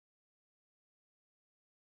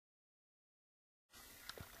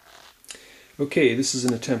Okay, this is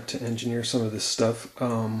an attempt to engineer some of this stuff.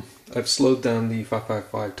 I've slowed down the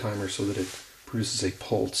 555 timer so that it produces a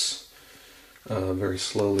pulse very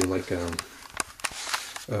slowly, like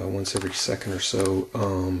once every second or so.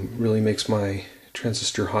 Really makes my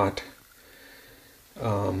transistor hot.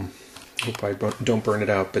 Hope I don't burn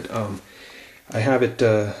it out, but I have it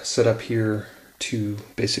set up here to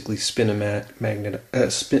basically spin a magnet,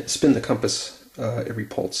 spin the compass every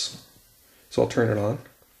pulse. So I'll turn it on.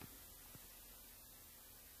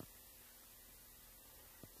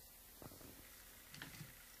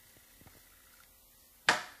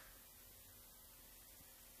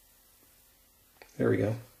 There we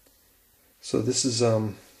go. So this is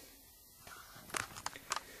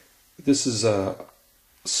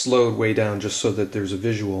slowed way down just so that there's a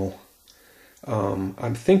visual.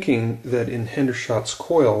 I'm thinking that in Hendershot's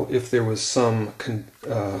coil, if there was some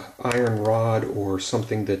iron rod or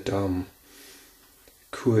something that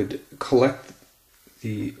could collect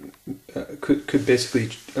the could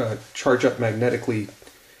basically charge up magnetically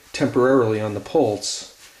temporarily on the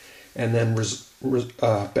pulse, and then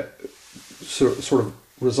sort of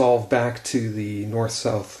resolve back to the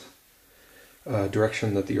north-south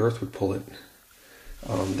direction that the Earth would pull it,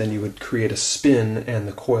 then you would create a spin, and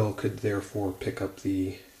the coil could therefore pick up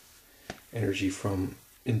the energy from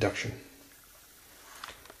induction.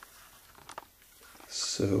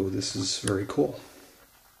 So this is very cool.